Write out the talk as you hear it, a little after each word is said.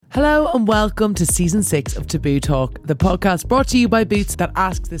Hello and welcome to Season 6 of Taboo Talk, the podcast brought to you by Boots that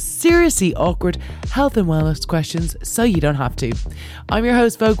asks the seriously awkward health and wellness questions so you don't have to. I'm your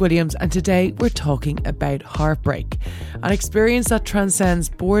host, Vogue Williams, and today we're talking about heartbreak, an experience that transcends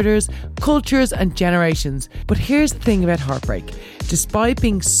borders, cultures and generations. But here's the thing about heartbreak. Despite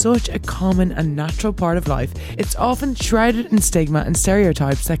being such a common and natural part of life, it's often shrouded in stigma and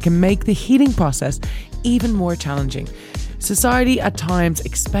stereotypes that can make the healing process even more challenging. Society at times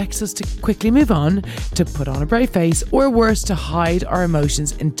expects us to quickly move on, to put on a brave face, or worse, to hide our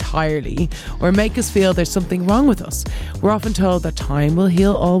emotions entirely, or make us feel there's something wrong with us. We're often told that time will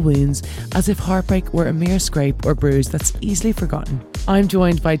heal all wounds, as if heartbreak were a mere scrape or bruise that's easily forgotten. I'm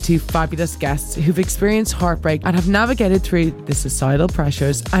joined by two fabulous guests who've experienced heartbreak and have navigated through the societal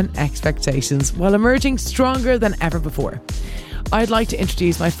pressures and expectations while emerging stronger than ever before. I'd like to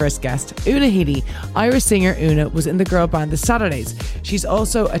introduce my first guest, Una Healy. Irish singer Una was in the girl band The Saturdays. She's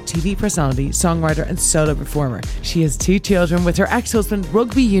also a TV personality, songwriter and solo performer. She has two children with her ex-husband,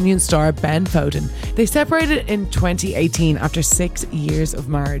 rugby union star Ben Foden. They separated in 2018 after 6 years of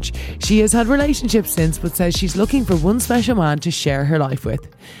marriage. She has had relationships since, but says she's looking for one special man to share her life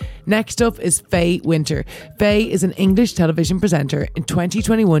with. Next up is Faye Winter. Faye is an English television presenter. In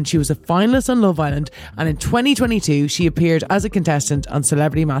 2021, she was a finalist on Love Island, and in 2022, she appeared as a contestant on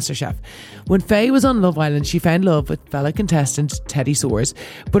Celebrity MasterChef. When Faye was on Love Island, she found love with fellow contestant Teddy Soares,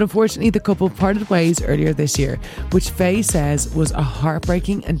 but unfortunately, the couple parted ways earlier this year, which Faye says was a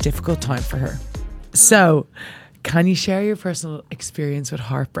heartbreaking and difficult time for her. So, can you share your personal experience with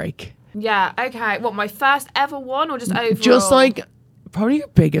heartbreak? Yeah, okay. What, my first ever one or just overall? Just like probably your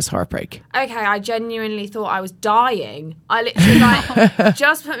biggest heartbreak. Okay, I genuinely thought I was dying. I literally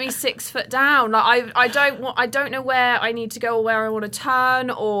just put me 6 foot down. Like I don't know where I need to go or where I want to turn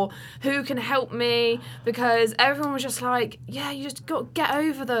or who can help me, because everyone was just like, yeah, you just got to get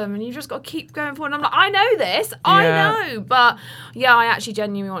over them and you just got to keep going forward. And I'm like, I know this. I know. But yeah, I actually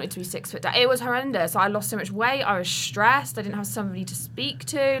genuinely wanted to be 6 foot down. It was horrendous. I lost so much weight. I was stressed. I didn't have somebody to speak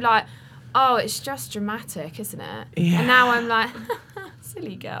to. Like, oh, it's just dramatic, isn't it? Yeah. And now I'm like,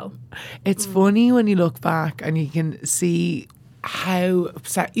 silly girl. It's funny when you look back and you can see how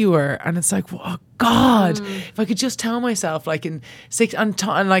upset you were, and it's like, oh God, if I could just tell myself, like in 6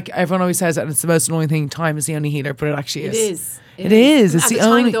 and like everyone always says that, and it's the most annoying thing. Time is the only healer, but it actually is. It is. It's at the time,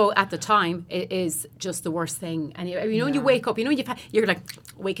 only. Though, at the time, it is just the worst thing. And when you wake up, you're like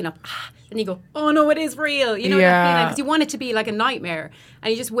waking up, and you go, oh no, it is real. You know that feeling, because you want it to be like a nightmare, and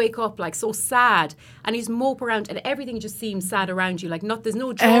you just wake up like so sad, and you just mope around, and everything just seems sad around you. Like there's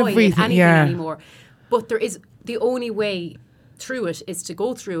no joy in anything anymore. But there is, the only way through it is to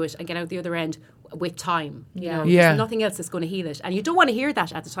go through it and get out the other end with time. You know, there's nothing else that's going to heal it, and you don't want to hear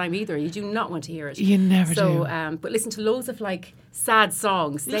that at the time either. You do not want to hear it. You never do. But listen to loads of like sad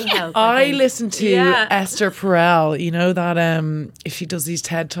songs. They help. I listen to Esther Perel. You know that if she does these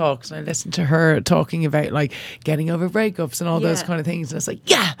TED talks, and I listen to her talking about like getting over breakups and all those kind of things, and it's like,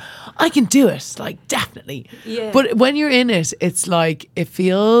 yeah, I can do it. Like definitely. Yeah. But when you're in it, it's like it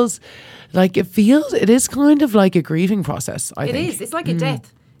is kind of like a grieving process, I think. It is. It's like a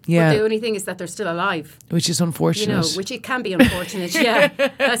death. Yeah. But the only thing is that they're still alive. Which is unfortunate. You know, which it can be unfortunate, yeah.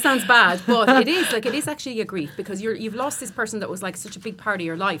 That sounds bad. But it is actually a grief, because you've lost this person that was like such a big part of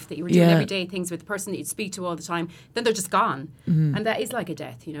your life, that you were doing everyday things with, the person that you'd speak to all the time. Then they're just gone. Mm-hmm. And that is like a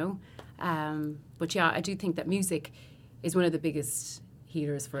death, you know. But yeah, I do think that music is one of the biggest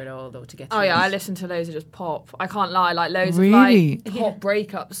healers for it all, though, to get through. Oh yeah, I listen to loads of just pop. I can't lie, like loads of like pop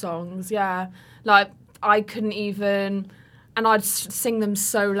breakup songs. Yeah, like I couldn't even, and I'd sing them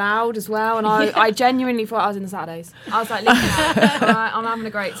so loud as well. And I genuinely thought I was in the Saturdays. I was like, listen, I'm having a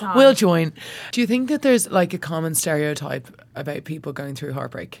great time. We'll join. Do you think that there's like a common stereotype about people going through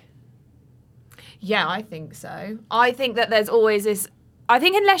heartbreak? Yeah, I think so. I think that there's always this. I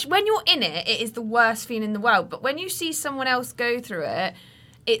think unless when you're in it, it is the worst feeling in the world. But when you see someone else go through it,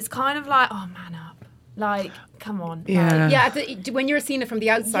 it's kind of like, oh, man up. Like, come on. Yeah. When you're seeing it from the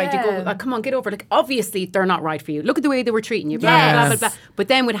outside, you go, come on, get over it. Like, obviously, they're not right for you. Look at the way they were treating you. Blah, blah, blah, blah, blah. But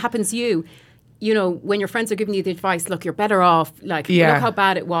then when it happens to you, you know, when your friends are giving you the advice, look, you're better off. Like, look how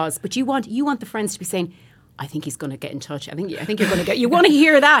bad it was. But you want the friends to be saying, I think he's going to get in touch. I think you're going to get. You want to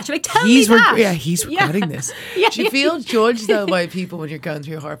hear that? You're like, tell me that. He's regretting this. Do you feel judged though by people when you're going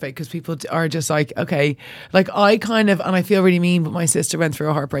through a heartbreak? Because people are just like, okay, like I kind of, and I feel really mean, but my sister went through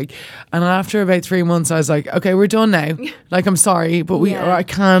a heartbreak, and after about 3 months, I was like, okay, we're done now. Like, I'm sorry, but I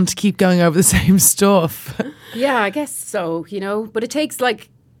can't keep going over the same stuff. Yeah, I guess so. You know, but it takes like,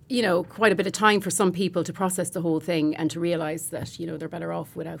 you know, quite a bit of time for some people to process the whole thing and to realise that, you know, they're better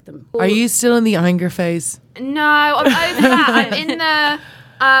off without them. Are you still in the anger phase? No, I'm over that. I'm in the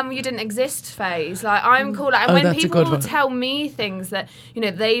you didn't exist phase. Like, I'm cool. Like, and when people will tell me things that, you know,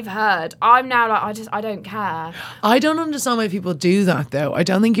 they've heard, I'm now like, I don't care. I don't understand why people do that, though. I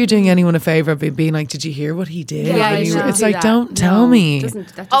don't think you're doing anyone a favour by being like, did you hear what he did? Yeah, it's like, don't tell me.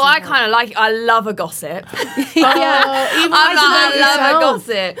 I kind of like it. I love a gossip. I love a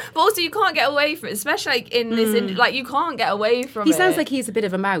gossip. But also, you can't get away from it, especially like in this, like, you can't get away from it. He sounds like he's a bit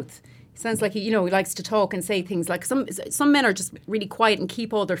of a mouth. Sounds like he likes to talk and say things. Like some men are just really quiet and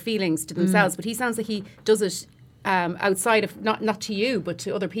keep all their feelings to themselves, but he sounds like he does it outside of not to you but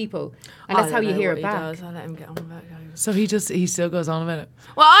to other people, and that's how you hear it back. I let him get on with it. So he still goes on about it.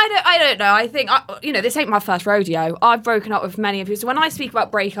 Well, I don't know. I think this ain't my first rodeo. I've broken up with many of you. So when I speak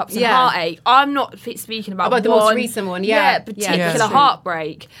about breakups and heartache, I'm not speaking about the most recent one. Particular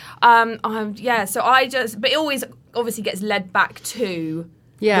heartbreak. So but it always obviously gets led back to.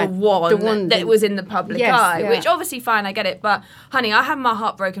 The one that was in the public eye, which obviously fine, I get it. But honey, I had my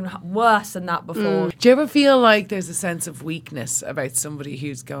heart broken worse than that before. Do you ever feel like there's a sense of weakness about somebody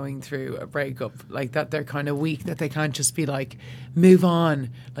who's going through a breakup, like that they're kind of weak, that they can't just be like, move on,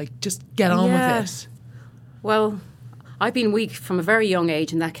 like just get on with it? Well, I've been weak from a very young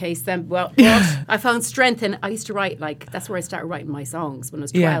age in that case. Then, but I found strength, and I used to write, like, that's where I started writing my songs when I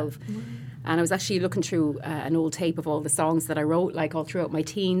was 12. Yeah. And I was actually looking through an old tape of all the songs that I wrote, like, all throughout my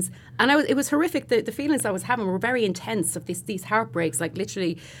teens. And it was horrific. The feelings I was having were very intense, of these heartbreaks. Like,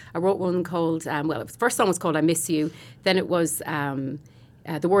 literally, I wrote one called, the first song was called I Miss You. Then it was The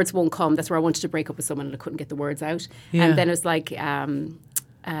Words Won't Come. That's where I wanted to break up with someone and I couldn't get the words out. Yeah. And then it was like... then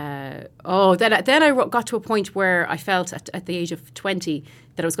I got to a point where I felt at the age of 20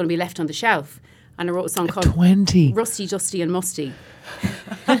 that I was going to be left on the shelf. And I wrote a song called 20. Rusty, Dusty and Musty.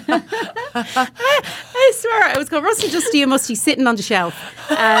 I swear, it was called Rusty, Dusty and Musty, sitting on the shelf.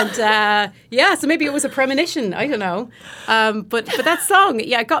 And so maybe it was a premonition, I don't know. But that song,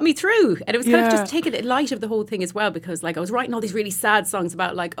 it got me through. And it was kind of just taking it light of the whole thing as well, because like I was writing all these really sad songs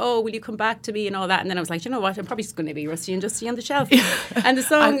about like, oh, will you come back to me and all that. And then I was like, you know what, I'm probably just going to be Rusty and Dusty on the shelf. And the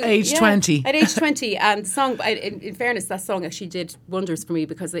song... At age 20. At age 20. And the song, in fairness, that song actually did wonders for me,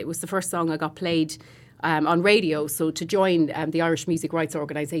 because it was the first song I got played on radio. So to join the Irish Music Rights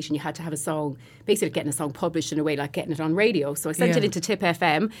Organisation, you had to have a song, basically getting a song published in a way like getting it on radio. So I sent it into Tip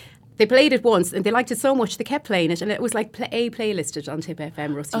FM. They played it once and they liked it so much they kept playing it, and it was like playlisted on Tip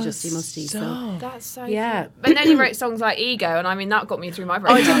FM, Rusty, Dusty, Musty. So that's so yeah. Fun. And then you wrote songs like Ego, and I mean that got me through my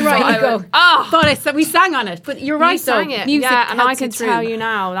breakup. I didn't write Ego. But we sang on it. But you're right, sang it. Music, and I can tell you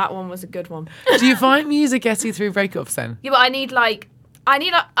now that one was a good one. Do you find music gets you through breakups then? Yeah, but I need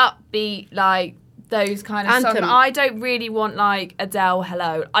a upbeat, like, those kind of songs. I don't really want like Adele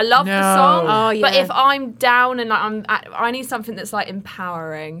Hello. I love the song, but if I'm down and like I need something that's like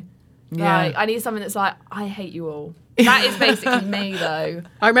empowering. Like I need something that's like, I hate you all. That is basically me though.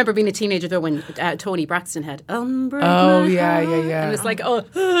 I remember being a teenager though when Toni Braxton had Unbreak My Heart. Yeah. And it was like,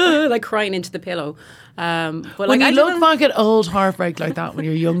 like crying into the pillow. But when like, you look back at old heartbreak like that when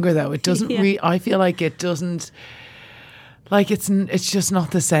you're younger though, it doesn't I feel like it doesn't, like it's just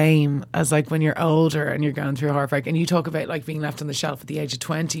not the same as like when you're older and you're going through a heartbreak. And you talk about like being left on the shelf at the age of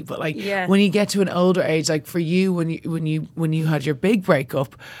 20, but like when you get to an older age, like for you when you had your big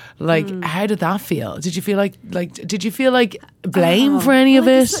breakup, like how did that feel? Did you feel like blame for any of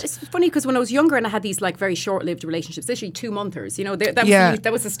it? It's funny because when I was younger and I had these like very short-lived relationships, literally 2 monthers, you know,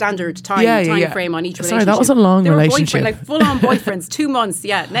 that was the standard time frame on each relationship. Sorry, that was a long relationship. Like full-on boyfriends, 2 months.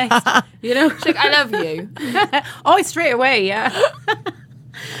 Yeah, next. You know, like I love you. Straight away. Yeah.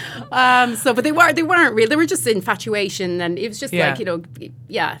 But they weren't real. They were just infatuation, and it was just like, you know, it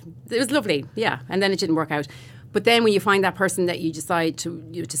was lovely. Yeah, and then it didn't work out. But then when you find that person that you decide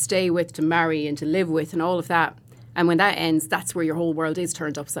to stay with, to marry, and to live with, and all of that, and when that ends, that's where your whole world is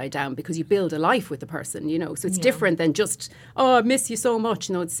turned upside down, because you build a life with the person. You know, so it's different than just I miss you so much.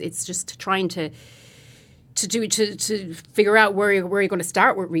 You know, it's just trying to figure out where you're going to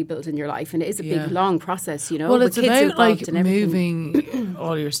start with rebuilding your life, and it is a big long process, you know. Well, it's about like moving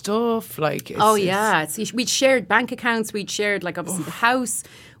all your stuff, like we'd shared bank accounts, we'd shared like obviously the house,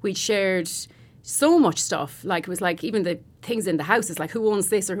 we'd shared so much stuff. Like it was like even the things in the house is like, who owns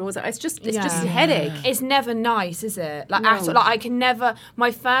this or who owns that? It's just a headache. It's never nice, is it? Like, like I can never.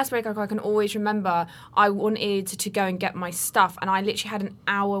 My first breakup, I can always remember. I wanted to go and get my stuff, and I literally had an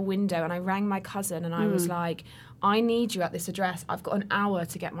hour window, and I rang my cousin, and I was like, I need you at this address. I've got an hour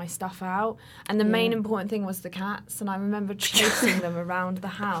to get my stuff out. And the main important thing was the cats. And I remember chasing them around the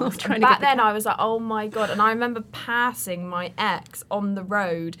house. And back then I was like, oh my God. And I remember passing my ex on the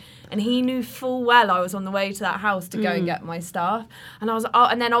road, and he knew full well I was on the way to that house to go and get my stuff. And I was like,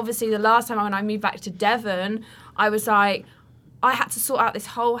 and then obviously the last time when I moved back to Devon, I was like, I had to sort out this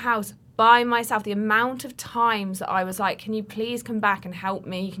whole house by myself. The amount of times that I was like, can you please come back and help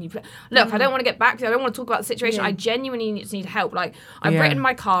me? Can you look, I don't want to get back to you. I don't want to talk about the situation. I genuinely just need help. Like, I've written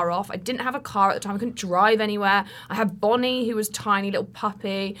my car off. I didn't have a car at the time. I couldn't drive anywhere. I had Bonnie, who was tiny little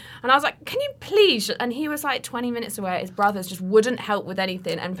puppy. And I was like, can you please? And he was like 20 minutes away. His brothers just wouldn't help with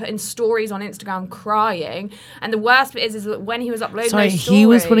anything and putting stories on Instagram crying. And the worst bit is that when he was uploading those stories... he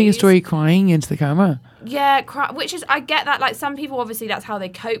was putting a story crying into the camera? Yeah, which is, I get that. Like, some people, obviously, that's how they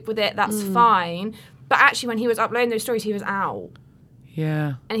cope with it. That's fine. But actually, when he was uploading those stories, he was out.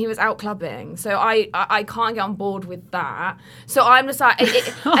 Yeah. And he was out clubbing. So I can't get on board with that. So I'm just like...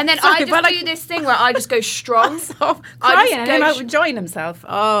 and then I just do this thing where I just go strong. Crying and him out enjoying himself.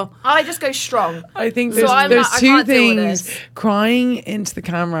 Oh. I just go strong. I think there's two things. Crying into the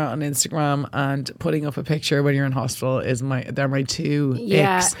camera on Instagram and putting up a picture when you're in hospital they're my two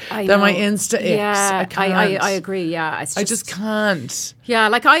icks. They're my Insta icks. Yeah, I agree. Yeah. I just can't. Yeah,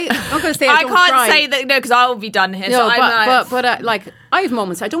 like I'm not going to say I don't can't cry. say that, no, because I will be done here. No, so but like I have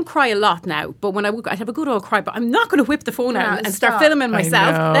moments. I don't cry a lot now, but when I'd have a good old cry. But I'm not going to whip the phone out and start filming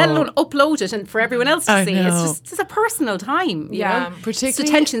myself, let alone upload it and for everyone else to see. It's just a personal time. You know? Particularly it's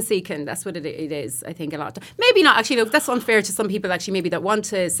attention seeking. That's what it is. I think a lot. Maybe not actually. Look, that's unfair to some people. Actually, maybe that want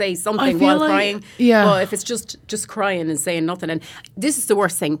to say something while crying. Yeah. But if it's just crying and saying nothing, and this is the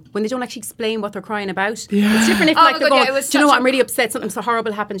worst thing when they don't actually explain what they're crying about. Yeah. It's different if they're going, do you know what? I'm really upset. Something so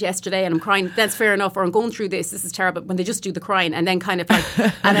horrible happened yesterday, and I'm crying. That's fair enough. Or I'm going through this. This is terrible. When they just do the crying and then kind of like.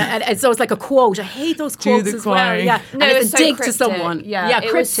 And so it's like a quote. I hate those quotes as well. Yeah, no, and it's a so dig cryptic. to someone. Yeah,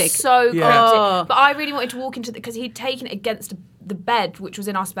 cryptic. It was so cryptic. But I really wanted to walk into because he'd taken it against the bed, which was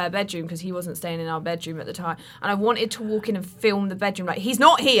in our spare bedroom because he wasn't staying in our bedroom at the time. And I wanted to walk in and film the bedroom. Like, he's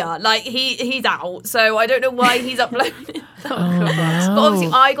not here. Like, he's out. So I don't know why he's uploading. But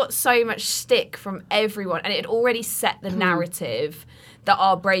obviously, I got so much stick from everyone, and it had already set the narrative that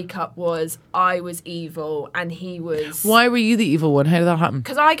our breakup was I was evil and he was... Why were you the evil one? How did that happen?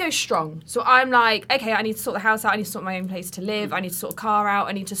 Because I go strong. So I'm like, okay, I need to sort the house out. I need to sort my own place to live. I need to sort a car out.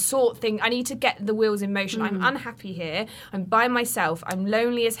 I need to sort things. I need to get the wheels in motion. I'm unhappy here. I'm by myself. I'm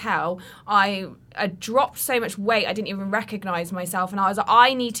lonely as hell. I dropped so much weight I didn't even recognise myself, and I was like,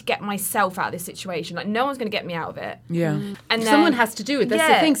 I need to get myself out of this situation. Like, no one's going to get me out of it. Yeah. And then, someone has to do it.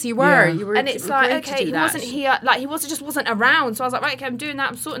 That's the thing. So you were and it's like, okay, he wasn't here. Like, he wasn't around. So I was like, right, okay, I'm doing that.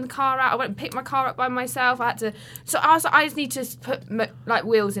 I'm sorting the car out. I went and picked my car up by myself. I had to. So I was like, I just need to put like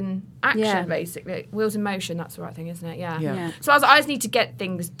wheels in action, basically. Wheels in motion. That's the right thing, isn't it? Yeah. So I was like, I just need to get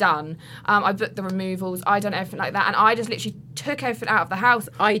things done. I booked the removals. I done everything like that, and I just literally took everything out of the house.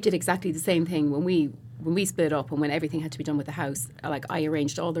 I did exactly the same thing when we split up and when everything had to be done with the house. Like, I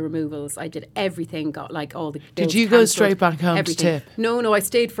arranged all the removals. I did everything. Got like all the bills Did you go straight back home everything. to Tip? No. I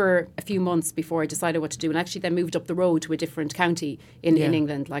stayed for a few months before I decided what to do, and actually then moved up the road to a different county in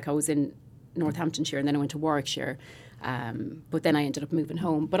England. Like, I was in Northamptonshire and then I went to Warwickshire. But then I ended up moving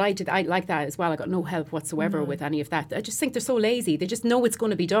home. But I like that as well. I got no help whatsoever with any of that. I just think they're so lazy. They just know it's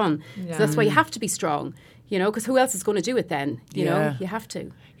going to be done. So that's why you have to be strong, you know, because who else is going to do it then? You know, you have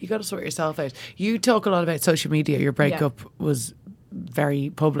to. You got to sort yourself out. You talk a lot about social media. Your breakup was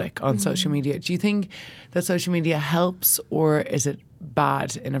very public on social media. Do you think that social media helps, or is it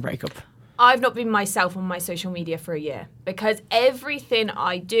bad in a breakup? I've not been myself on my social media for a year because everything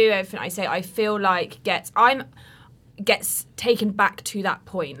I do, everything I say, I feel like gets taken back to that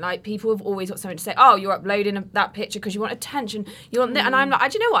point. Like, people have always got something to say. Oh, you're uploading that picture because you want attention. You want and I'm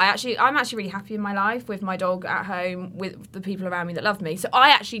like, do you know what? I'm actually really happy in my life with my dog at home, with the people around me that love me. So I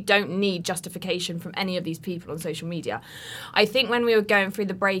actually don't need justification from any of these people on social media. I think when we were going through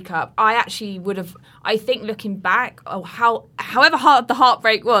the breakup, I actually would have. I think looking back, however hard the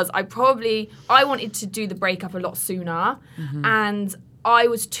heartbreak was, I wanted to do the breakup a lot sooner, and I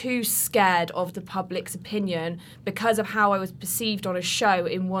was too scared of the public's opinion because of how I was perceived on a show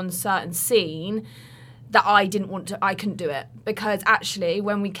in one certain scene that I couldn't do it. Because actually,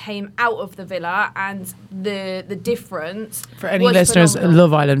 when we came out of the villa, and the difference... For any listeners,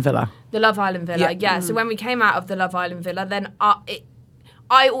 Love Island Villa. The Love Island Villa, yeah. So when we came out of the Love Island Villa, then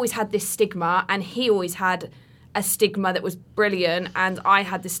I always had this stigma, and he always had a stigma that was brilliant, and I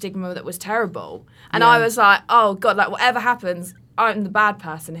had this stigma that was terrible. And I was like, oh God, like, whatever happens, I'm the bad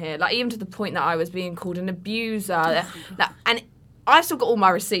person here. Like, even to the point that I was being called an abuser. And I've still got all my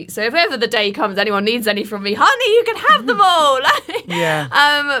receipts. So if ever the day comes, anyone needs any from me, honey, you can have them all.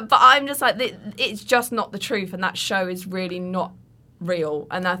 But I'm just like, it's just not the truth. And that show is really not real.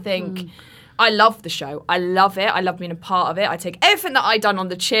 And I think... I love the show. I love it. I love being a part of it. I take everything that I done on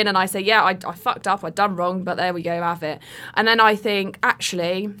the chin and I say, yeah, I fucked up. I done wrong, but there we go, have it. And then I think,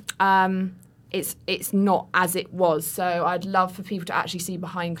 actually... it's not as it was. So I'd love for people to actually see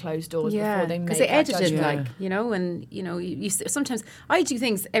behind closed doors before they make because they edited judgment. and you sometimes I do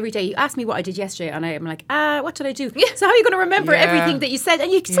things every day. You ask me what I did yesterday, and I'm like, what did I do? So how are you going to remember everything that you said?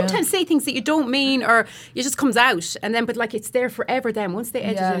 And you sometimes say things that you don't mean, or it just comes out, and then but like it's there forever. Then once they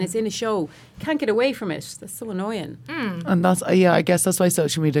edit it and it's in a show, you can't get away from it. That's so annoying. And that's I guess that's why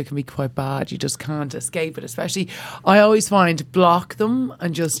social media can be quite bad. You just can't escape it. Especially, I always find block them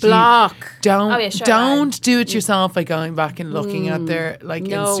and just block. Don't do it yourself by going back and looking at their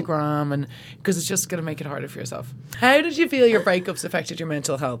Instagram, and because it's just going to make it harder for yourself. How did you feel your breakups affected your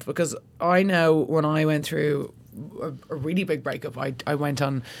mental health? Because I know when I went through a really big breakup, I went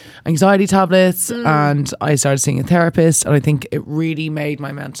on anxiety tablets and I started seeing a therapist, and I think it really made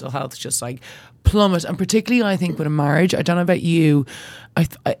my mental health just like plummet. And particularly I think with a marriage, I don't know about you,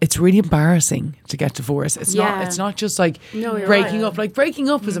 it's really embarrassing to get divorced. It's not just like breaking up. Like breaking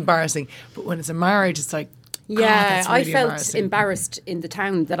up is embarrassing, but when it's a marriage, it's like, yeah, really I felt embarrassed in the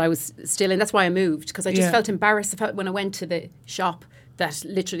town that I was still in. That's why I moved, because I just felt embarrassed. I felt when I went to the shop that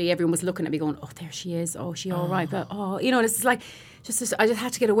literally everyone was looking at me going, oh, there she is. Oh, is she all right? But, and it's like, I just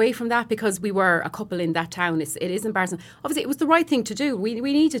had to get away from that, because we were a couple in that town. It is embarrassing. Obviously, it was the right thing to do. We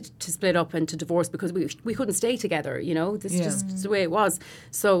needed to split up and to divorce because we couldn't stay together, This is just the way it was.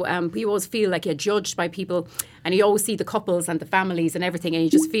 So you always feel like you're judged by people, and you always see the couples and the families and everything, and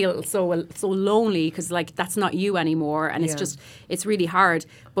you just feel so lonely, because like that's not you anymore, and it's really hard.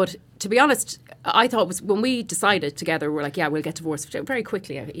 But to be honest, I thought it was when we decided together, we're like, yeah, we'll get divorced very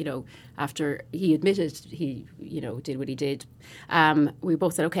quickly. After he admitted he did what he did, we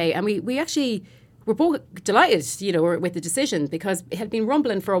both said okay, and we actually were both delighted, with the decision, because it had been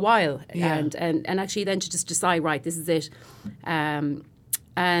rumbling for a while, and actually then to just decide, right, this is it.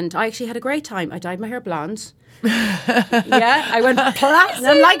 And I actually had a great time. I dyed my hair blonde. I went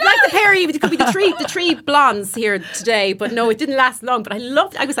platinum like the pair. It could be the three blondes here today, but no, it didn't last long. But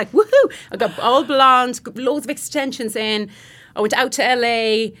I was like, woohoo! I got all blonde, loads of extensions in. I went out to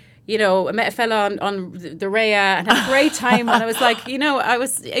LA. I met a fella on the Rhea and had a great time. And I was like,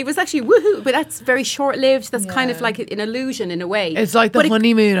 it was actually woohoo, but that's very short lived. That's kind of like an illusion in a way. It's like the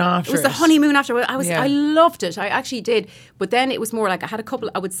honeymoon after. It was the honeymoon after. I loved it. I actually did. But then it was more like I had a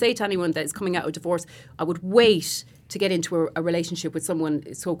couple. I would say to anyone that is coming out of divorce, I would wait to get into a relationship with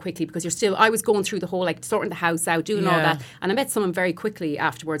someone so quickly, because I was going through the whole like sorting the house out, doing all that, and I met someone very quickly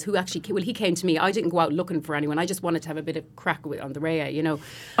afterwards who actually, he came to me. I didn't go out looking for anyone. I just wanted to have a bit of crack on the Rhea, on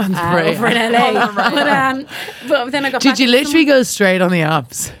the Rhea. Over in LA. But then I got. Did you literally go straight on the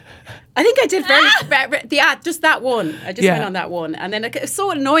apps? I think I did just that one. I just went on that one, and then it's so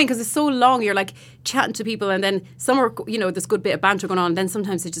annoying because it's so long. You're like chatting to people, and then some are, there's a good bit of banter going on. And then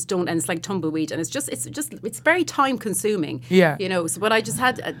sometimes they just don't, and it's like tumbleweed, and it's very time consuming. Yeah, So, but I just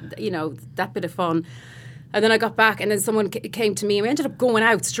had that bit of fun. And then I got back, and then someone came to me, and we ended up going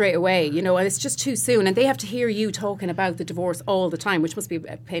out straight away, and it's just too soon. And they have to hear you talking about the divorce all the time, which must be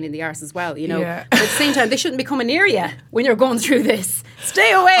a pain in the arse as well, Yeah. But at the same time, they shouldn't be coming near you when you're going through this.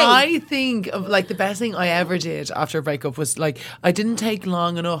 Stay away. I think of like the best thing I ever did after a breakup was like, I didn't take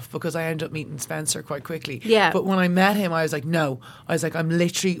long enough because I ended up meeting Spencer quite quickly. Yeah. But when I met him, I was like, no. I was like, I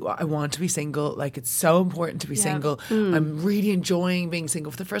want to be single. Like, it's so important to be single. I'm really enjoying being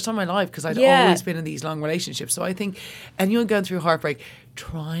single for the first time in my life, because I'd always been in these long relationships. So I think anyone going through heartbreak,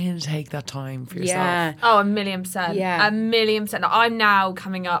 try and take that time for yourself. Yeah. Oh, 1,000,000%. Yeah. 1,000,000%. I'm now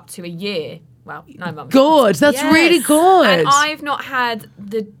coming up to a year. Well, 9 months. Good. That's really good. And I've not had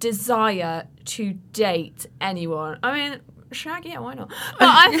the desire to date anyone. I mean, shag, yeah, why not? But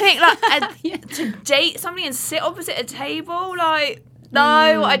I think to date somebody and sit opposite a table, like, no,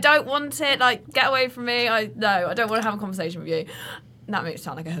 I don't want it. Like, get away from me. I don't want to have a conversation with you. That makes it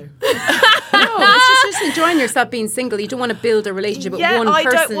sound like a hoe. No, it's just enjoying yourself being single. You don't want to build a relationship with one person.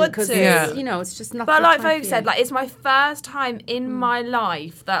 I don't want to. It's just not. But like Faye said, like, it's my first time in my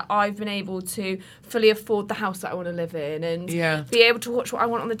life that I've been able to fully afford the house that I want to live in, and be able to watch what I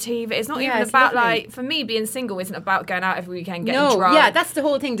want on the TV. It's not even about like, for me, being single isn't about going out every weekend getting drunk. Yeah, that's the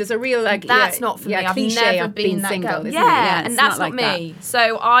whole thing. There's a real that's not for me. I've never been that single. Girl. And that's not me.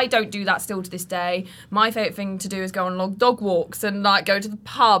 So I don't do that still to this day. My favourite thing to do is go on long dog walks and like go to the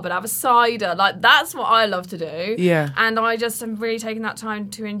pub and have a cider. Like, that's what I love to do. Yeah. And I just am really taking that time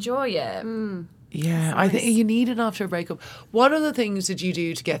to enjoy it. Yeah, I think you need it after a breakup. What other things did you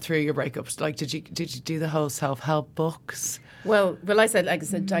do to get through your breakups? Like, did you do the whole self-help books? Well, I said,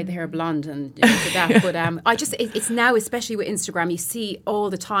 dyed the hair blonde and did that. But it's now, especially with Instagram, you see all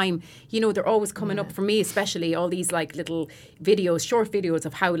the time, they're always coming up for me, especially all these like little videos, short videos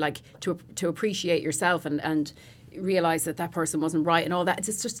of how like to appreciate yourself and realised that person wasn't right and all that.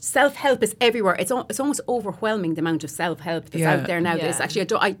 It's just self-help is everywhere. It's almost overwhelming the amount of self-help that's out there now. There's actually,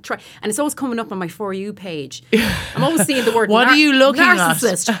 I try, and it's always coming up on my For You page. I'm always seeing the word what are you looking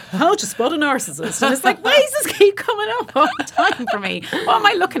narcissist. at? How to spot a narcissist. And it's like, why does this keep coming up all the time for me? What am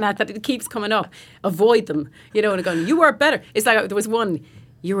I looking at that it keeps coming up? Avoid them. And going, you are better. It's like, there was one,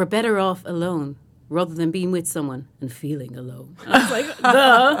 you are better off alone rather than being with someone and feeling alone. And I was like,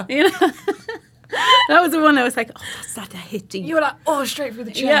 duh. That was the one I was like, that hit deep. You were like, straight through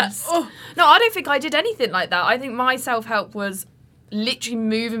the chest. Yeah. Oh. No, I don't think I did anything like that. I think my self-help was literally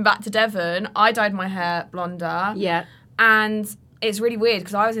moving back to Devon. I dyed my hair blonder. Yeah. And it's really weird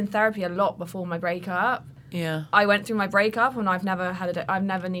because I was in therapy a lot before my breakup. Yeah. I went through my breakup and I've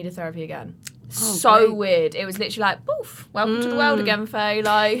never needed therapy again. Great. Weird. It was literally like, poof, welcome to the world again, Faye.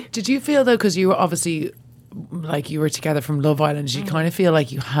 Like, did you feel though, because you were obviously like you were together from Love Island, did you kind of feel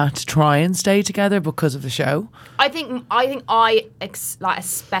like you had to try and stay together because of the show? I think I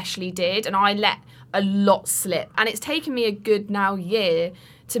especially did, and I let a lot slip. And it's taken me a good now year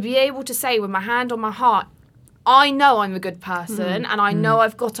to be able to say with my hand on my heart, I know I'm a good person and I know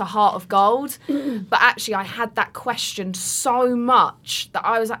I've got a heart of gold, but actually I had that question so much that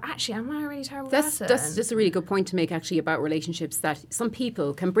I was like, actually, am I a really terrible person? That's just a really good point to make actually about relationships, that some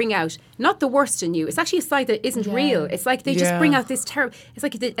people can bring out not the worst in you. It's actually a side that isn't real. It's like they just bring out this terrible, it's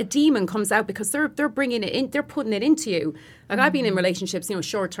like a demon comes out because they're bringing it in, they're putting it into you. Like I've been in relationships,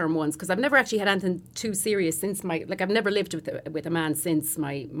 short-term ones, because I've never actually had anything too serious since I've never lived with a man since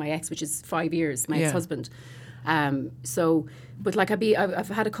my ex, which is 5 years, my ex-husband. But I've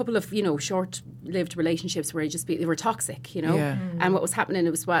had a couple of short-lived relationships where they were toxic, and what was happening, it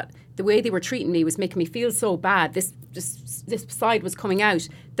was the way they were treating me was making me feel so bad. This side was coming out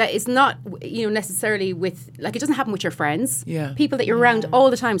that is not necessarily with, like, it doesn't happen with your friends, people that you're around all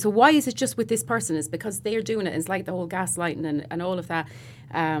the time. So why is it just with this person? It's because they are doing it. It's like the whole gaslighting and all of that.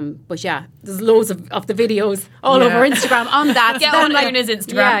 But yeah, there's loads of the videos all over Instagram on that. Get on Una's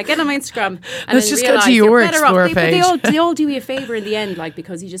Instagram. Yeah, get on my Instagram. And let's just go to your Explore page. They all do you a favour in the end, like,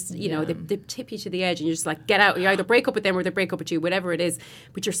 because you just, they tip you to the edge and you're just like, get out. You either break up with them or they break up with you, whatever it is.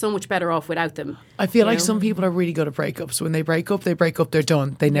 But you're so much better off without them. I feel like some people are really good at breakups. When they break up, they're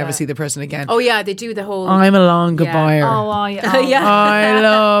done. They never see the person again. Oh yeah, they do the whole... I'm a long goodbye. I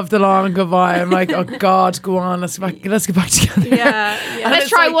love the long goodbye. I'm like, oh God, go on, let's get back together. Yeah. Let's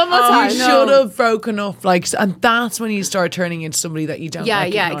try one more time. You should have broken up, and that's when you start turning into somebody that you don't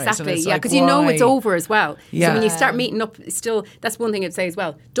recognize. Yeah, exactly. Yeah, because why? it's over as well. Yeah. So when you start meeting up, still, that's one thing I'd say as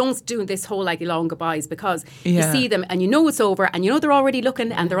well. Don't do this whole long goodbyes, because you see them and it's over and they're already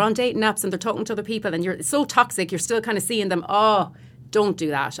looking and they're on dating apps and they're talking to other people and it's so toxic. You're still kind of seeing them. Oh, don't do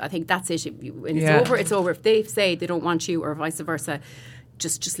that. I think that's it. When it's over, it's over. If they say they don't want you or vice versa,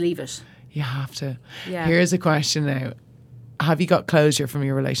 just leave it. You have to. Yeah. Here's a question now. Have you got closure from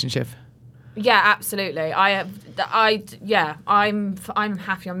your relationship? Yeah, absolutely. I'm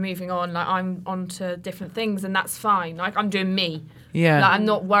happy. I'm moving on. Like, I'm on to different things, and that's fine. Like, I'm doing me. Yeah. Like, I'm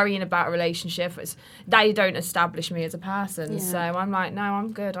not worrying about a relationship. They don't establish me as a person. Yeah. So I'm like, no,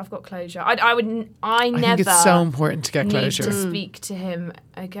 I'm good. I've got closure. I never think it's so important to get closure. Need to speak to him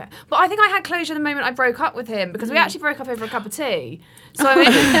again. But I think I had closure the moment I broke up with him, because we actually broke up over a cup of tea. So and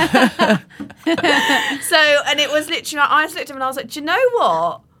it was literally, I just looked at him and I was like, do you know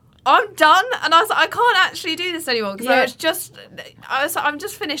what? I'm done. And I was like, I can't actually do this anymore, because I'm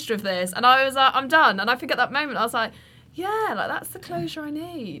just finished with this. And I was like, I'm done. And I think at that moment I was like, yeah, like, that's the closure I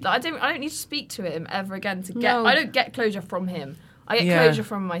need. Like, I don't need to speak to him ever again to get. No. I don't get closure from him. I get closure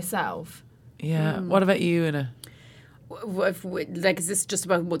from myself. Yeah. What about you, Una? Like, is this just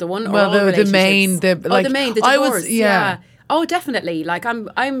about the one? Well, or the main, the divorce. Yeah. Oh, definitely. Like,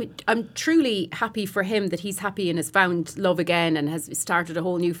 I'm truly happy for him that he's happy and has found love again and has started a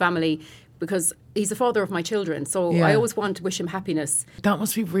whole new family, because he's the father of my children. So I always want to wish him happiness. That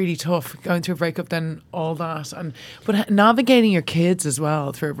must be really tough, going through a breakup, then all that. But navigating your kids as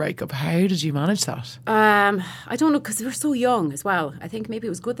well through a breakup, how did you manage that? I don't know, because they were so young as well. I think maybe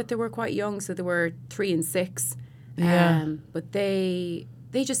it was good that they were quite young, so they were 3 and 6. Yeah. But they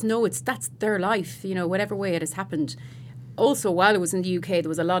just know that's their life, whatever way it has happened. Also, while I was in the UK, there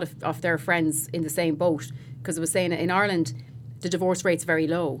was a lot of their friends in the same boat, because I was saying in Ireland, the divorce rate's very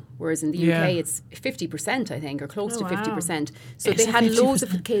low, whereas in the UK it's 50%, I think, or close to 50%. So they had loads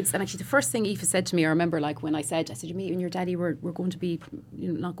of kids. And actually, the first thing Aoife said to me, I remember, like, when I said, me and your daddy we're going to be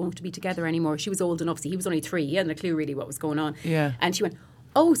not going to be together anymore. She was old enough, so he was only 3. He hadn't a clue really what was going on. Yeah. And she went,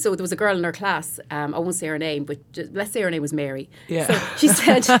 oh, so there was a girl in her class, I won't say her name, but let's say her name was Mary. Yeah. So she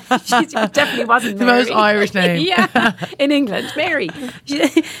said, she definitely wasn't The Mary. most Irish name. Yeah, in England, Mary.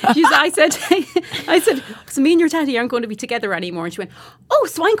 I said, so me and your daddy aren't going to be together anymore. And she went, oh,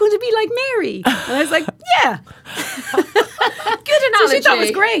 so I'm going to be like Mary. And I was like, yeah. Good analogy. So she thought it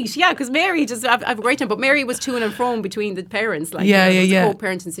was great. Yeah, because Mary I've a great time. But Mary was to and from between the parents. Like, yeah. It was a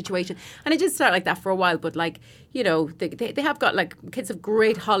co-parenting situation. And it did start like that for a while. But like, you know, they have got like, kids have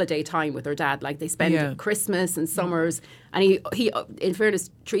great holiday time with their dad. Like they spend Christmas and summers. And he in fairness,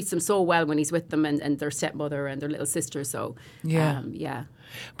 treats them so well when he's with them and their stepmother and their little sister. So, yeah.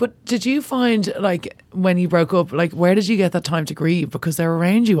 But did you find, like, when you broke up, like, where did you get that time to grieve? Because they're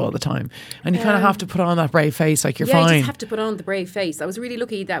around you all the time. And you kind of have to put on that brave face, like, you're fine. Yeah, you just have to put on the brave face. I was really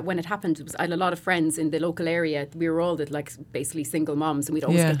lucky that when it happened, I had a lot of friends in the local area. We were all like basically single moms, and we'd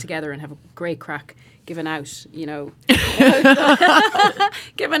always get together and have a great crack giving out, you know,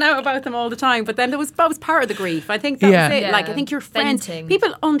 giving out about them all the time. But then that was part of the grief. I think that was it. Like, I think your friends,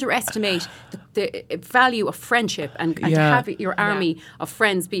 people underestimate the value of friendship and to have your army of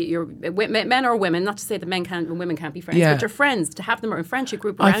friends, be it your men or women, not to say that men can't and women can't be friends, but your friends, to have them in a friendship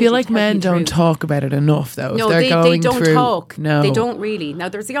group around you. I feel like men don't talk about it enough, though. No, they don't talk. No, they don't really. Now,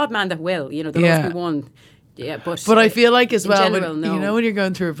 there's the odd man that will, you know, there'll always be one. Yeah, but I feel like as well, general, you know, when you're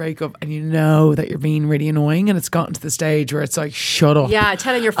going through a breakup and you know that you're being really annoying and it's gotten to the stage where it's like, shut up. Yeah,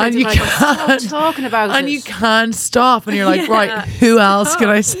 telling your friends, stop talking about it. And you can't stop. And you're like, right, who else can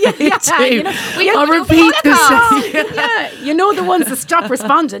I say to? You know, I'll repeat this. Yeah, you know the ones that stop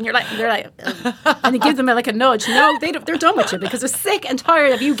responding. They're like, and you give them like a nudge. No, they're done with you because they're sick and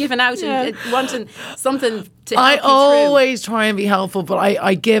tired of you giving out and wanting something to help I you through. always try and be helpful, but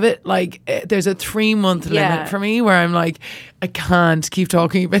I give it like, there's a 3-month limit for me where I'm like, I can't keep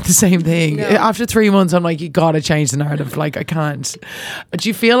talking about the same thing. No. After 3 months, I'm like, you got to change the narrative. Like, I can't. Do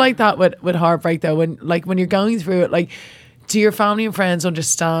you feel like that with heartbreak though? When you're going through it, like, do your family and friends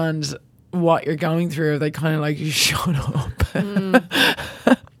understand what you're going through? Are they kind of like, you shut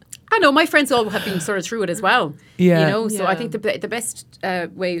up? I know my friends all have been sort of through it as well. Yeah. You know, so I think the best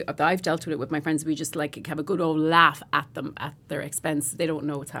way that I've dealt with it with my friends, we just like have a good old laugh at them at their expense. They don't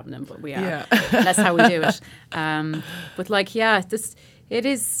know what's happening, but we are. Yeah. That's how we do it. But like, it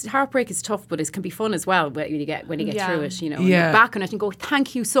is, heartbreak is tough, but it can be fun as well when you get through it, you know. And you look back on it and go,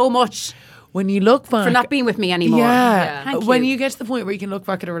 thank you so much. When you look back. For not being with me anymore. Yeah. Thank you. When you get to the point where you can look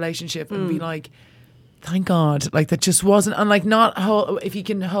back at a relationship and be like, thank God, like that just wasn't, and like if you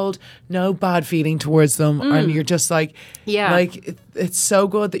can hold no bad feeling towards them, and you're just like, like it's so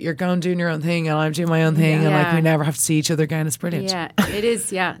good that you're going doing your own thing and I'm doing my own thing, and like we never have to see each other again. It's brilliant. Yeah, it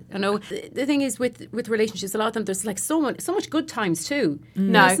is. Yeah, I know. The thing is with relationships, a lot of them there's like so much good times too.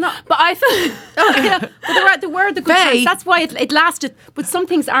 No, it's not. But I thought, but there were the good times. That's why it lasted. But some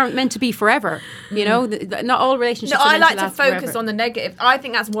things aren't meant to be forever. You know, not all relationships. No, are I meant like to last focus forever. on the negative. I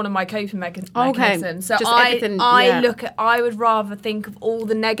think that's one of my coping mechanisms. Okay. So Just I would rather think of all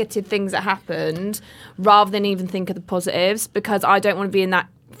the negative things that happened rather than even think of the positives, because I don't want to be in that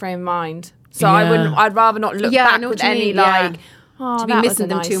frame of mind. So I'd rather not look back with any like, to be missing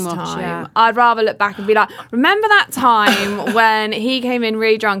them too much. Time. Yeah. I'd rather look back and be like, remember that time when he came in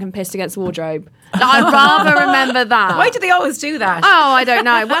really drunk and pissed against the wardrobe? I'd rather remember that. Why do they always do that? Oh, I don't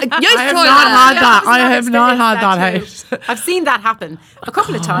know. I have not had that house. I've seen that happen a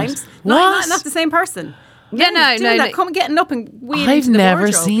couple of times. What? Not the same person. Yeah, no. Come getting up and weeing I've into the never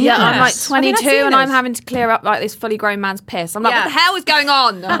wardrobe. seen Yeah, that. I'm like 22 and I'm having to clear up like this fully grown man's piss. I'm like, what the hell is going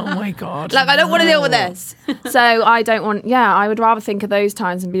on? Oh my God. Like, I don't want to deal with this. So I don't want, I would rather think of those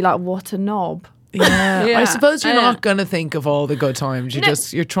times and be like, what a knob. Yeah. I suppose you're not going to think of all the good times.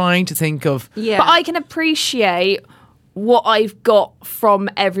 You're trying to think of. Yeah. But I can appreciate what I've got from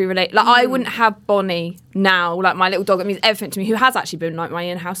every relate. Like, I wouldn't have Bonnie now, like my little dog that means everything to me, who has actually been like my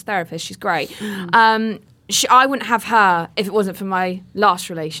in-house therapist. She's great. I wouldn't have her if it wasn't for my last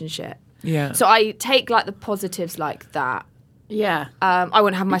relationship. Yeah. So I take like the positives like that. Yeah. I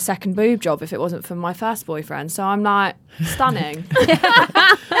wouldn't have my second boob job if it wasn't for my first boyfriend. So I'm like, stunning.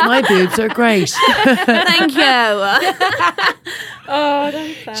 My boobs are great. Thank you.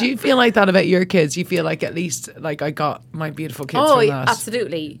 Do you feel like that about your kids? You feel like at least like I got my beautiful kids from that?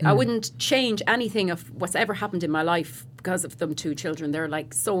 Absolutely. I wouldn't change anything of what's ever happened in my life because of them two children. They're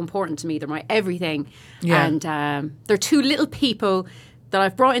like so important to me. They're my everything. Yeah. And they're two little people that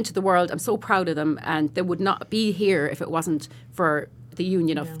I've brought into the world. I'm so proud of them, and they would not be here if it wasn't for the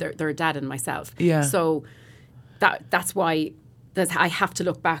union of their dad and myself. Yeah. So that's why I have to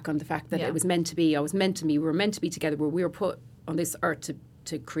look back on the fact that it was meant to be. I was meant to be. We were meant to be together. We were put on this earth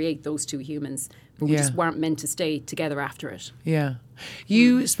to create those two humans. But we just weren't meant to stay together after it. Yeah.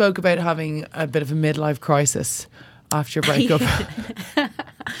 You spoke about having a bit of a midlife crisis after your breakup. The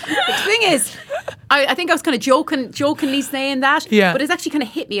thing is, I think I was kind of jokingly saying that, but it's actually kind of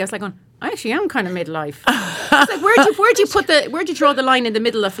hit me. I was like, I actually am kind of midlife. I was like, where'd you draw the line in the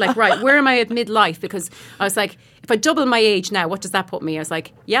middle of like, right, where am I at midlife? Because I was like, if I double my age now, what does that put me? I was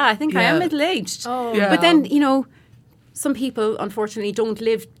like, yeah, I think I am middle-aged. Oh. Yeah. But then, you know, some people unfortunately don't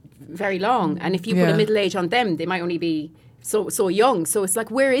live very long, and if you put a middle age on them, they might only be so young. So it's like,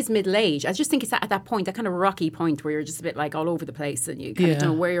 where is middle age? I just think it's at that point, that kind of rocky point where you're just a bit like all over the place, and you kind of don't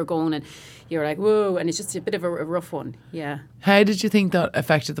know where you're going, and you're like, whoa, and it's just a bit of a rough one. Yeah. How did you think that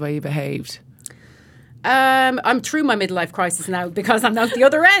affected the way you behaved? I'm through my midlife crisis now because I'm out the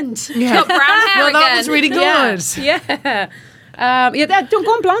other end. Yeah. Got brown hair Well, that was really good. Yeah.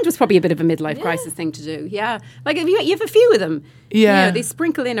 Going blonde was probably a bit of a midlife crisis thing to do. Yeah, like if you have a few of them. Yeah, you know, they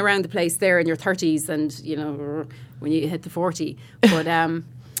sprinkle in around the place there in your 30s, and you know when you hit the 40. But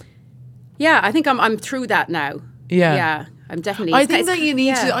I think I'm through that now. Yeah, I'm definitely. I think that you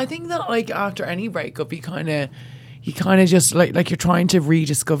need to. I think that like after any breakup, you kind of just like you're trying to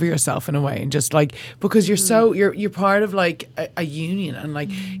rediscover yourself in a way, and just like because you're part of like a union, and like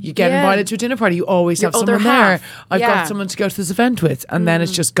you get invited to a dinner party, you always have someone there. I've got someone to go to this event with, and then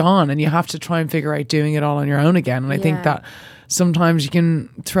it's just gone, and you have to try and figure out doing it all on your own again. And I think that sometimes you can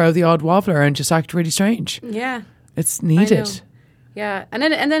throw the odd wobbler and just act really strange. Yeah, it's needed. Yeah, and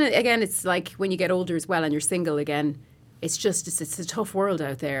then again, it's like when you get older as well, and you're single again. It's a tough world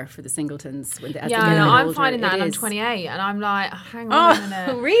out there for the singletons. I'm finding that, and I'm 28, and I'm like, hang on a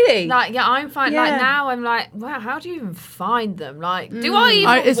minute. Really? Like, I'm finding like now I'm like, wow, how do you even find them? Like, do I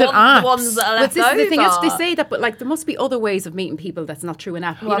even want the ones that are left over? But the thing is, they say that, but like there must be other ways of meeting people that's not through an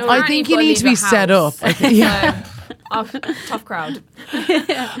app. Well, you know? I think you need to be set up. Tough crowd.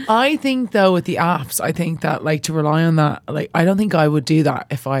 I think though with the apps, I think that like to rely on that, like I don't think I would do that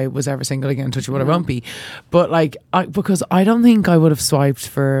if I was ever single again. Touch wood, I won't be. But like because I don't think I would have swiped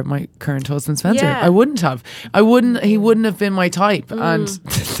for my current husband Spencer. I wouldn't have. He wouldn't have been my type. And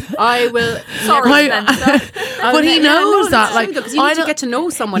I will. Sorry, Spencer. But he knows that. Like because you need to get to know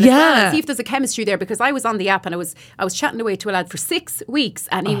someone as well and see if there's a chemistry there. Because I was on the app and I was chatting away to a lad for 6 weeks,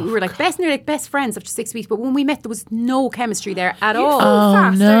 and we were like best friends after 6 weeks. But when we met, there was no chemistry there at all.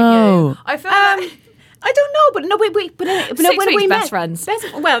 Fast, no. don't you? I feel I don't know, but no, wait. But when we met, best friends.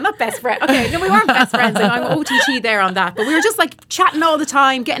 Not best friends. Okay, no, we weren't best friends. I'm OTT there on that, but we were just like chatting all the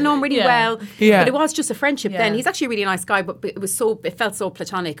time, getting on really well. Yeah. But it was just a friendship then. He's actually a really nice guy, but it felt so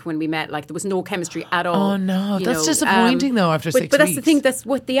platonic when we met. Like there was no chemistry at all. Oh no, that's disappointing though. After 6 weeks, but that's the thing. That's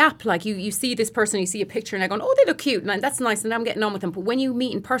with the app. Like you see this person, you see a picture, and I go, oh, they look cute, and that's nice, and I'm getting on with them. But when you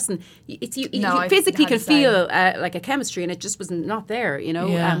meet in person, you physically can feel like a chemistry, and it just was not there. You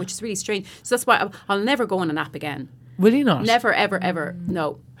know, which is really strange. So that's why I'll never go on an app again. Will you not? Never, ever, ever.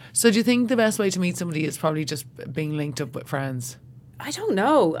 No. So do you think the best way to meet somebody is probably just being linked up with friends? I don't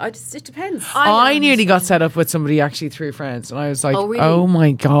know. It depends. I nearly got set up with somebody actually through friends, and I was like, oh, really? Oh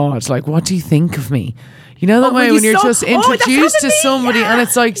my God, like what do you think of me? You know that way when you're just introduced to somebody and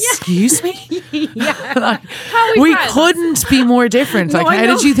it's like, excuse me? Like, we couldn't be more different. Like, how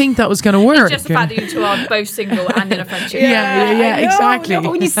did you think that was going to work? It's just the fact that you two are both single and in a friendship. Yeah, exactly. No,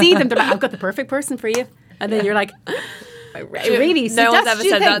 but when you see them, they're like, I've got the perfect person for you. And then you're like, really? So no one's ever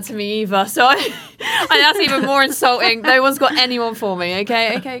said that to me either. So that's even more insulting. No one's got anyone for me.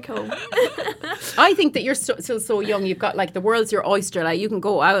 Okay, cool. I think that you're still so young. You've got like the world's your oyster. Like you can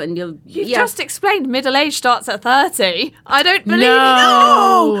go out and you just explained middle age starts at 30. I don't believe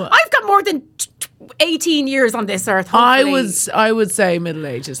No, I've got more than 18 years on this earth. Hopefully. I would say middle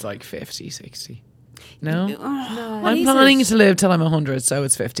age is like 50, 60. No. I'm planning to live till I'm 100, so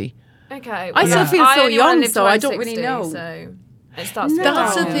it's 50. Okay, I still feel so young, so I don't really know. So it starts.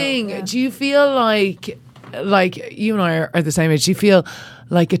 That's the thing. Yeah. Do you feel like you and I are the same age? Do you feel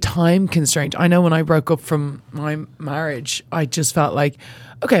like a time constraint? I know when I broke up from my marriage, I just felt like,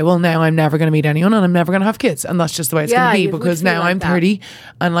 okay, well now I'm never going to meet anyone and I'm never going to have kids, and that's just the way it's going to be because now I'm 30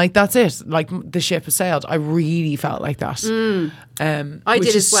 and like that's it. Like the ship has sailed. I really felt like that. I which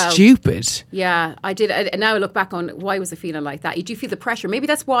did is as well. Stupid. Yeah, I did. And now I look back on why was I feeling like that. You do feel the pressure. Maybe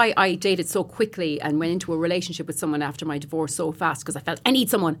that's why I dated so quickly and went into a relationship with someone after my divorce so fast because I felt I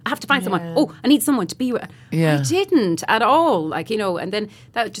need someone. I have to find someone. Oh, I need someone to be with. I didn't at all. Like and then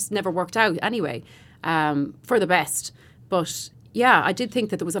that just never worked out anyway. For the best, but. Yeah, I did think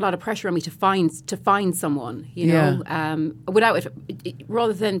that there was a lot of pressure on me to find someone, without it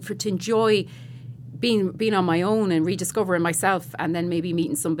rather than to enjoy being on my own and rediscovering myself, and then maybe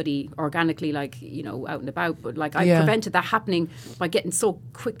meeting somebody organically, like, you know, out and about. But like, I prevented that happening by getting so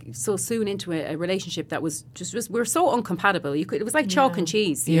soon into a relationship that was just we were so incompatible. It was like chalk and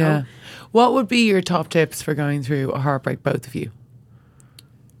cheese. You know? What would be your top tips for going through a heartbreak, both of you?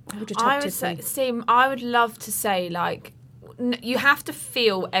 I would love to say, like, you have to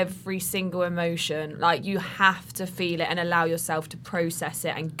feel every single emotion. Like, you have to feel it and allow yourself to process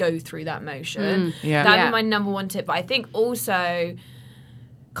it and go through that emotion. That'd be my number one tip. But I think also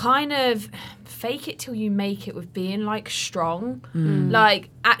kind of fake it till you make it with being, like, strong. Like,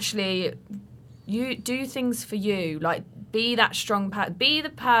 actually, you do things for you. Like, be that strong be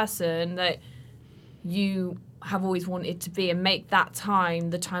the person that you have always wanted to be, and make that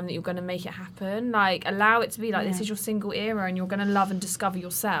time the time that you're going to make it happen. Like, allow it to be like, this is your single era and you're going to love and discover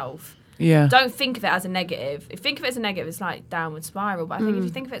yourself. Don't think of it as a negative. If you think of it as a negative, it's like downward spiral. But I think if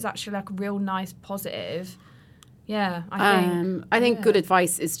you think of it as actually like a real nice positive, I think good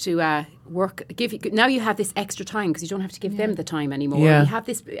advice is to now you have this extra time, because you don't have to give them the time anymore. You have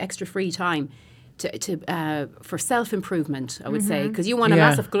this extra free time for self-improvement, I would say, because you want a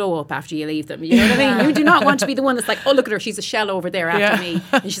massive glow up after you leave them. You know what I mean? You do not want to be the one that's like, oh, look at her, she's a shell over there after me,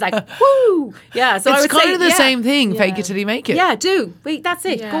 and she's like, woo. So it's kind of the same thing. Fake it till you make it. Wait, that's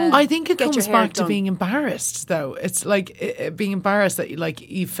it. Go. I think it comes back to being embarrassed, though. It's like being embarrassed that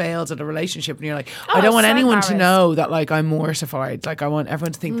you failed at a relationship, and you're like, I don't want anyone to know that, like, I'm mortified. Like, I want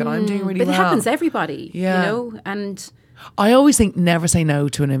everyone to think that I'm doing really well. But it happens to everybody, you know, and I always think never say no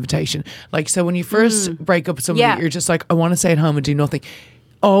to an invitation. Like, so when you first break up with somebody, you're just like, I want to stay at home and do nothing.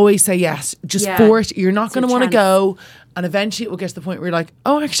 Always say yes. Just force. You're not going to want to go. And eventually it will get to the point where you're like,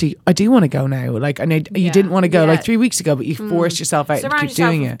 oh, actually, I do want to go now. Like, I know you didn't want to go like 3 weeks ago, but you forced yourself out to keep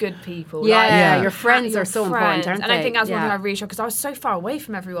doing it. With good people. Your friends are so important, aren't they? And I think that's one thing I really shocked, because I was so far away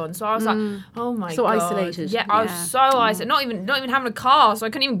from everyone. So I was like, oh my God. So isolated. Yeah, I was so isolated. Not even having a car, so I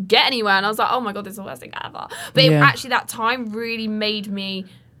couldn't even get anywhere. And I was like, oh my God, this is the worst thing ever. But actually that time really made me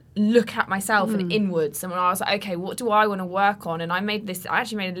look at myself and inwards, and when I was like, okay, what do I want to work on? And I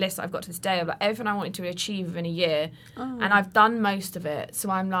actually made a list that I've got to this day of like everything I wanted to achieve within a year, and I've done most of it. So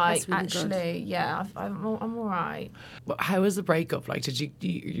I'm like, really actually good. I'm all right. How was the breakup like? Did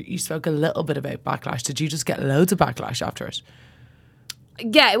you spoke a little bit about backlash? Did you just get loads of backlash after it?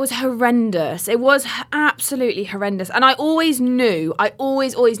 Yeah, it was horrendous. It was absolutely horrendous. And I always knew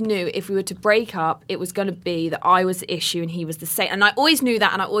if we were to break up, it was going to be that I was the issue and he was the same. And I always knew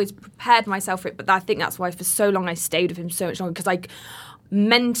that, and I always prepared myself for it. But I think that's why for so long I stayed with him so much longer, because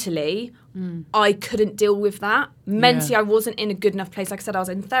mentally, I couldn't deal with that. Mentally, I wasn't in a good enough place. Like I said, I was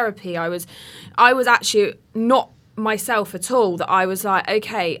in therapy. I was actually not myself at all, that I was like,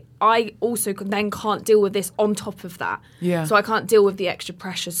 okay, I also then can't deal with this on top of that. So I can't deal with the extra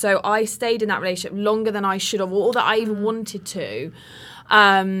pressure. So I stayed in that relationship longer than I should have, or that I even wanted to.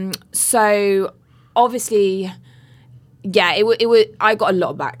 So obviously, it was. I got a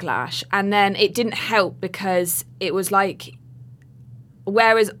lot of backlash, and then it didn't help, because it was like,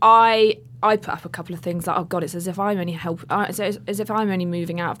 whereas I put up a couple of things like, oh God, it's as if I'm only as if I'm only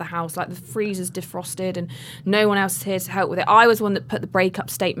moving out of the house, like the freezer's defrosted and no one else is here to help with it. I was the one that put the breakup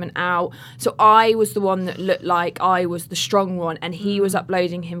statement out, so I was the one that looked like I was the strong one, and he was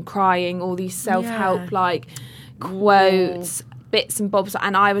uploading him crying, all these self-help like quotes, bits and bobs,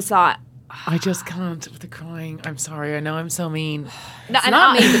 and I was like, I just can't with the crying. I'm sorry. I know I'm so mean. No, it's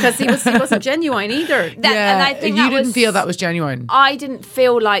not mean, because he wasn't genuine either. And I think you didn't feel that was genuine. I didn't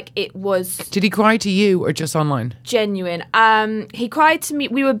feel like it was. Did he cry to you or just online? Genuine. He cried to me.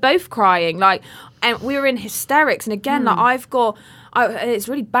 We were both crying, and we were in hysterics. And again, it's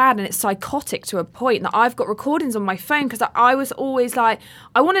really bad, and it's psychotic to a point that I've got recordings on my phone, because I was always like,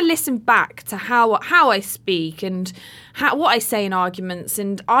 I want to listen back to how I speak and what I say in arguments,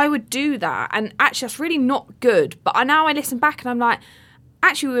 and I would do that, and actually that's really not good. But now I listen back and I'm like,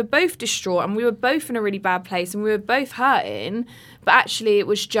 actually we were both distraught and we were both in a really bad place and we were both hurting, but actually it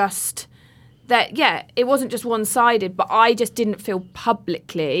was just that, it wasn't just one-sided, but I just didn't feel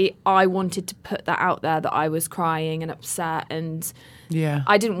publicly I wanted to put that out there, that I was crying and upset, and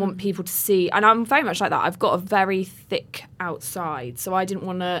I didn't want people to see. And I'm very much like that. I've got a very thick outside, so I didn't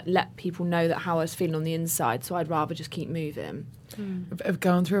want to let people know that how I was feeling on the inside, so I'd rather just keep moving. I've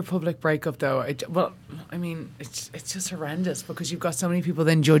gone through a public breakup though. It's just horrendous, because you've got so many people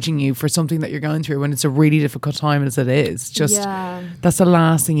then judging you for something that you're going through when it's a really difficult time as it is. Just that's the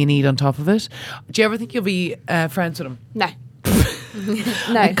last thing you need on top of it. Do you ever think you'll be friends with him? No.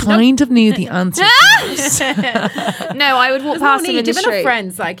 No. I kind of knew the answer to this. No, I would walk past him in the You've street. enough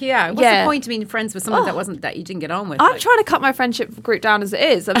friends, like, what's the point of being friends with someone that you didn't get on with? I'm trying to cut my friendship group down as it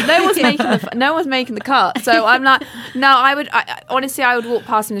is. I mean, no one's making the cut. So I'm like, no, honestly, I would walk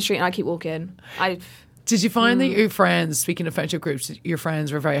past him in the street and I'd keep walking. Did you find that your friends, speaking of friendship groups, your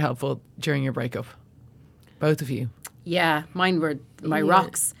friends were very helpful during your breakup? Both of you? Yeah, mine were my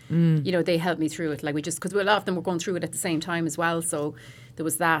rocks. You know, they helped me through it. Like because a lot of them were going through it at the same time as well. So there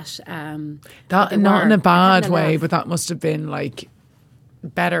was that. That not in a bad way, but that must have been like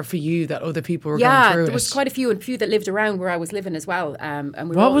better for you that other people were going through it. There was quite a few that lived around where I was living as well. And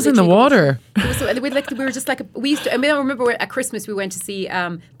we what was in the water? We were just like we used to. I mean, I remember at Christmas we went to see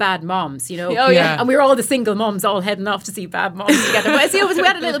Bad Moms. You know, and we were all the single moms all heading off to see Bad Moms together. But we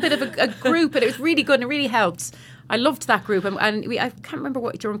had a little bit of a group, and it was really good and it really helped. I loved that group, and I can't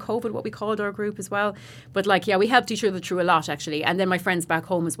remember during COVID what we called our group as well. But we helped each other through a lot actually. And then my friends back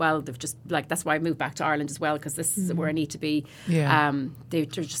home as well. They've just that's why I moved back to Ireland as well, because this is where I need to be. Yeah. They're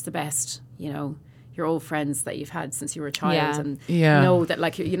just the best, you know. Your old friends that you've had since you were a child, and know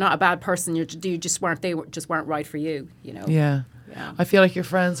that you're not a bad person. They just weren't right for you. You know. Yeah. Yeah. I feel like your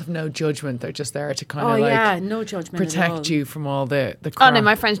friends have no judgment. They're just there to kind of no judgment, protect you from all the crap. Oh no,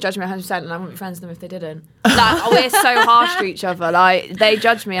 my friends judge me 100%, and I wouldn't be friends with them if they didn't. We're so harsh to each other. Like, they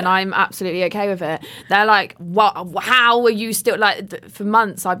judge me, and I'm absolutely okay with it. They're like, "What? How are you still?" Like, for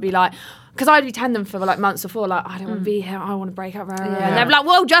months, I'd be like. Because I'd be telling them for months before, I don't want to be here, I want to break up. And they're like,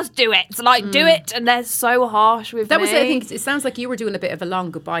 well, just do it. So, do it. And they're so harsh with me. That was, I think, it sounds like you were doing a bit of a long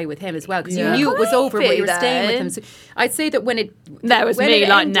goodbye with him as well, because you knew it was over, but you were staying with him. So I'd say that when it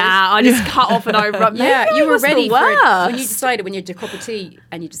ended, nah, I just cut off and I run. Yeah, you were ready for it. When you had a cup of tea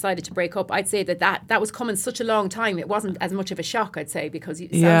and you decided to break up, I'd say that was coming such a long time. It wasn't as much of a shock, I'd say, because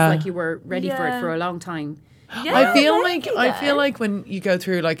it sounds like you were ready for it for a long time. Yeah, I feel like when you go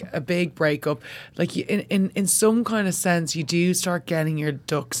through a big breakup, in some kind of sense, you do start getting your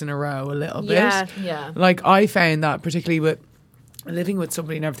ducks in a row a little bit. Yeah. Like, I found that particularly with living with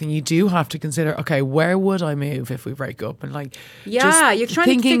somebody and everything, you do have to consider, okay, where would I move if we break up? And you're trying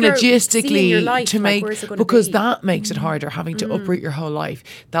thinking to logistically your life, to make, because that makes it Mm-hmm. harder, having to uproot your whole life.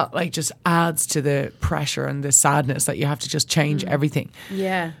 That just adds to the pressure and the sadness that you have to just change everything.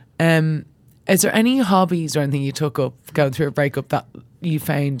 Yeah. Is there any hobbies or anything you took up going through a breakup that you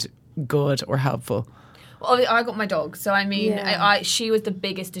found good or helpful? Well, I got my dog, so I mean, she was the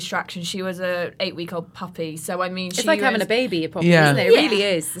biggest distraction. She was a 8-week-old puppy, so I mean, it's like having a baby, a puppy, isn't it? It really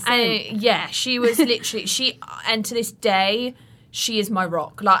is. The same. And, she was literally and to this day, she is my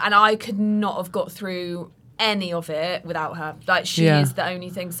rock. And I could not have got through any of it without her. She is the only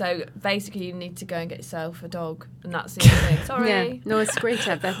thing. So basically, you need to go and get yourself a dog, and that's the only thing. Sorry. Yeah. No, it's great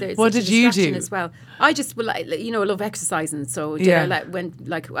to have that. It's what did you do as well? I just I love exercising. So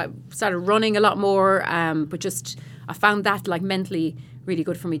I started running a lot more. But just I found that mentally really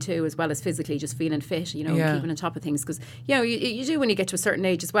good for me too, as well as physically, just feeling fit, and keeping on top of things. Because you do when you get to a certain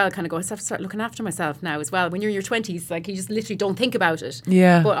age as well, kind of go, I have to start looking after myself now as well. When you're in your 20s, you just literally don't think about it.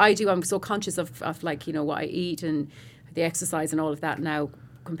 Yeah. But I do. I'm so conscious of what I eat and the exercise and all of that now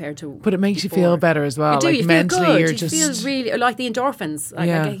compared to. But it makes before. you feel better as well. You mentally, feel good. you're you just feel really like the endorphins. I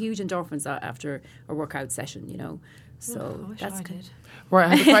get huge endorphins after a workout session. So that's good. Right,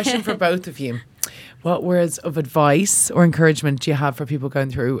 I have a question for both of you. What words of advice or encouragement do you have for people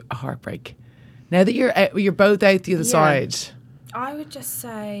going through a heartbreak? Now that you're both out the other side. I would just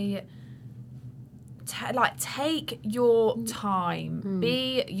say, take your time,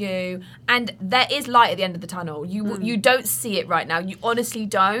 be you, and there is light at the end of the tunnel. You don't see it right now. You honestly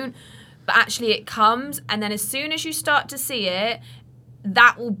don't, but actually it comes, and then as soon as you start to see it,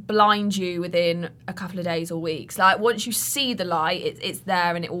 that will blind you within a couple of days or weeks. Once you see the light, it's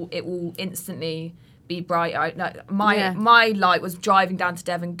there, and it will instantly be bright. My light was driving down to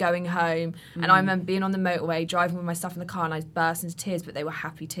Devon, going home, and I remember being on the motorway, driving with my stuff in the car, and I burst into tears, but they were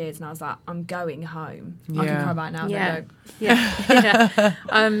happy tears, and I was like, I'm going home. I can cry about it now. Yeah.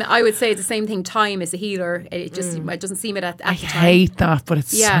 I would say the same thing. Time is a healer. It just it doesn't seem it at the time. I hate that, but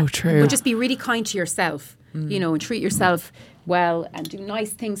it's so true. But just be really kind to yourself, and treat yourself well and do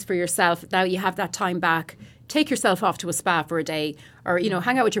nice things for yourself. Now you have that time back. Take yourself off to a spa for a day, or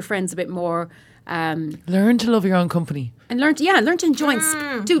hang out with your friends a bit more. Learn to love your own company. And learn to enjoy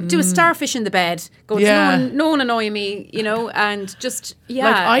and do a starfish in the bed. Go, no one annoying me, and just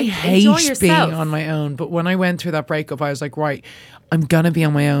Like, I hate being on my own, but when I went through that breakup, I was like, right, I'm gonna be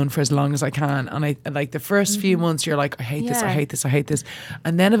on my own for as long as I can. And I like the first few months, you're like, I hate this, I hate this, I hate this,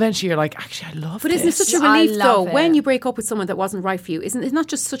 and then eventually you're like, actually, I love But this. isn't it such a relief though when you break up with someone that wasn't right for you? Isn't it not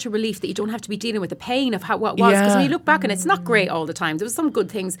just such a relief that you don't have to be dealing with the pain of what was? Because when you look back, and it's not great all the time. There was some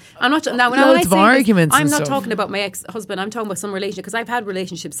good things. I'm not now. When I say arguments, I'm not talking about my ex-husband. I'm talking about some relationship, because I've had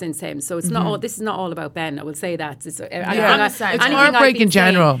relationships since him. So it's not all. This is not all about Ben. I will say that. It's heartbreak in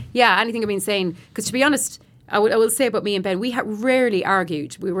general. Anything I've been saying. Because to be honest, I will say about me and Ben, we rarely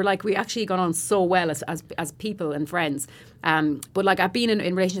argued. We actually got on so well as people and friends. But like, I've been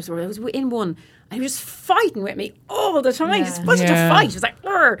in relationships where I was in one, and he was just fighting with me all the time. Just wasn't a fight. He was like,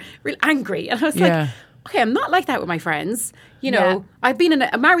 real angry. And I was like, okay, I'm not like that with my friends. I've been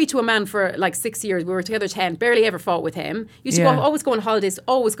married to a man for like 6 years. We were together 10. Barely ever fought with him. Used to always go on holidays.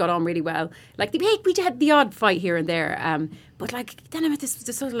 Always got on really well. Like we had the odd fight here and there. But like then I met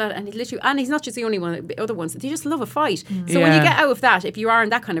this other lad, and he's not just the only one. The other ones, they just love a fight. So when you get out of that, if you are in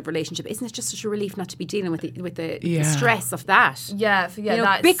that kind of relationship, isn't it just such a relief not to be dealing with the stress of that?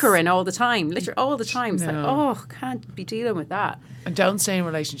 That's bickering all the time, literally all the time. It's like, can't be dealing with that. And don't stay in a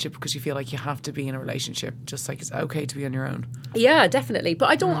relationship because you feel like you have to be in a relationship. Just like it's okay to be on your own. Yeah, definitely. But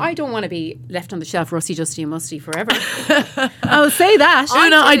I don't want to be left on the shelf, rusty, dusty, and musty forever. I will say that.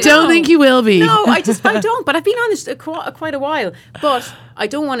 I don't think you will be. No, I don't. But I've been on this quite a while. But I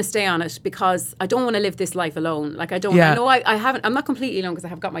don't want to stay on it because I don't want to live this life alone. Like I don't. I know I haven't. I'm not completely alone because I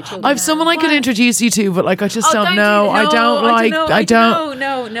have got my children. I have someone I could introduce you to, but like I just don't know. I don't.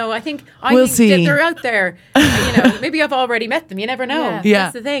 No. I think we'll see. They're out there. Maybe I've already met them. You never know. Yeah.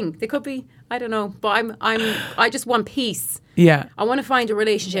 That's the thing. They could be. I don't know. But I just want peace. Yeah. I want to find a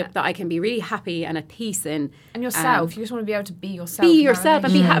relationship that I can be really happy and at peace in. And yourself. You just want to be able to be yourself. Be yourself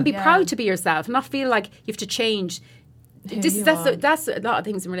and be proud to be yourself. Not feel like you have to change. That's a lot of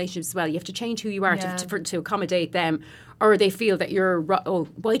things in relationships as well. You have to change who you are to accommodate them, or they feel that you're,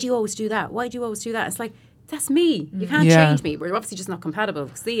 why do you always do that? Why do you always do that? It's like, that's me. You can't change me. We're obviously just not compatible.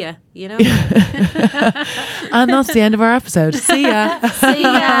 See ya, And that's the end of our episode. See ya. See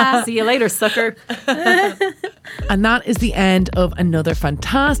ya. See you later, sucker. And that is the end of another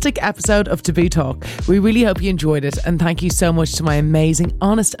fantastic episode of Taboo Talk. We really hope you enjoyed it, and thank you so much to my amazing,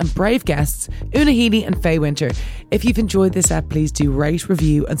 honest and brave guests, Una Healy and Faye Winter. If you've enjoyed this app, please do rate,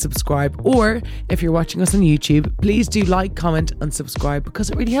 review and subscribe, or if you're watching us on YouTube, please do like, comment and subscribe because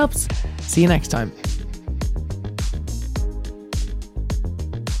it really helps. See you next time.